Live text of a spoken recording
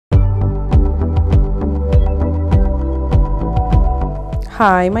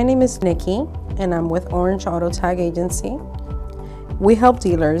Hi, my name is Nikki and I'm with Orange Auto Tag Agency. We help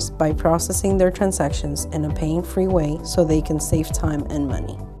dealers by processing their transactions in a pain-free way so they can save time and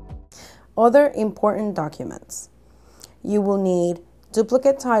money. Other important documents. You will need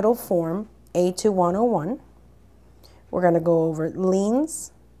duplicate title form A2101. We're going to go over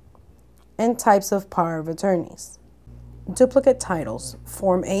liens and types of power of attorneys. Duplicate titles,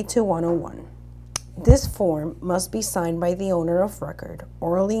 form A2101. This form must be signed by the owner of record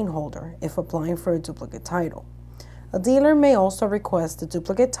or a lien holder if applying for a duplicate title. A dealer may also request a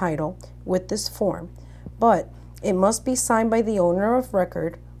duplicate title with this form, but it must be signed by the owner of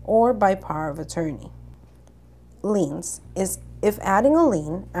record or by power of attorney. Liens is if adding a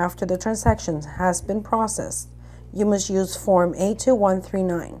lien after the transaction has been processed, you must use form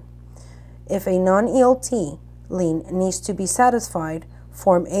A2139. If a non-ELT lien needs to be satisfied,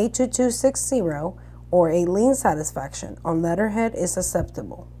 form A2260 or a lien satisfaction on letterhead is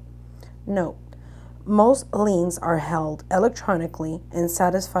acceptable. Note: most liens are held electronically and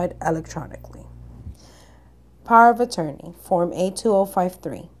satisfied electronically. Power of attorney, form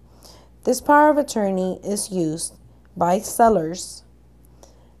A2053. This power of attorney is used by sellers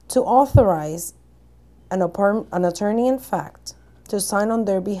to authorize an attorney-in-fact to sign on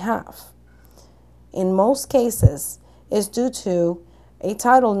their behalf. In most cases, it's due to a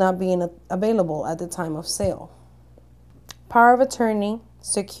title not being available at the time of sale. Power of attorney,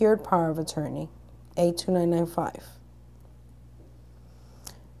 secured power of attorney, A2995.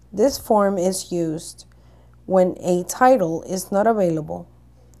 This form is used when a title is not available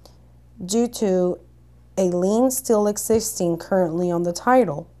due to a lien still existing currently on the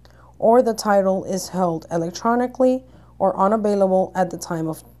title, or the title is held electronically or unavailable at the time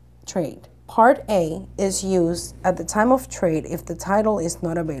of trade. Part A is used at the time of trade if the title is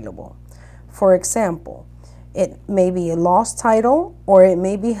not available. For example, it may be a lost title or it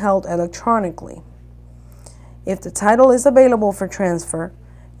may be held electronically. If the title is available for transfer,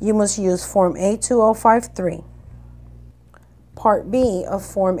 you must use form A2053. Part B of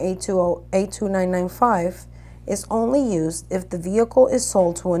form A2995 is only used if the vehicle is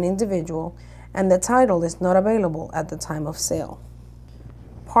sold to an individual and the title is not available at the time of sale.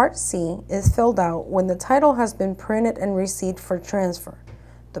 Part C is filled out when the title has been printed and received for transfer.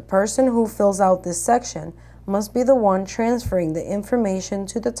 The person who fills out this section must be the one transferring the information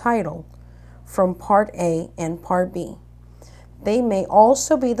to the title from Part A and Part B. They may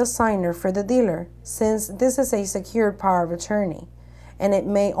also be the signer for the dealer, since this is a secured power of attorney, and it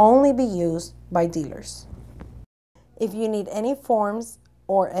may only be used by dealers. If you need any forms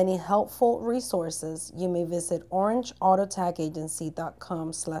or any helpful resources, you may visit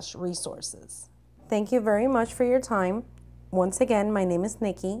orangeautotagagency.com/resources. Thank you very much for your time. Once again, my name is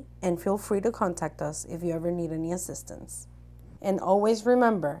Nikki, and feel free to contact us if you ever need any assistance. And always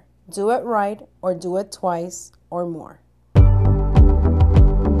remember, do it right or do it twice or more.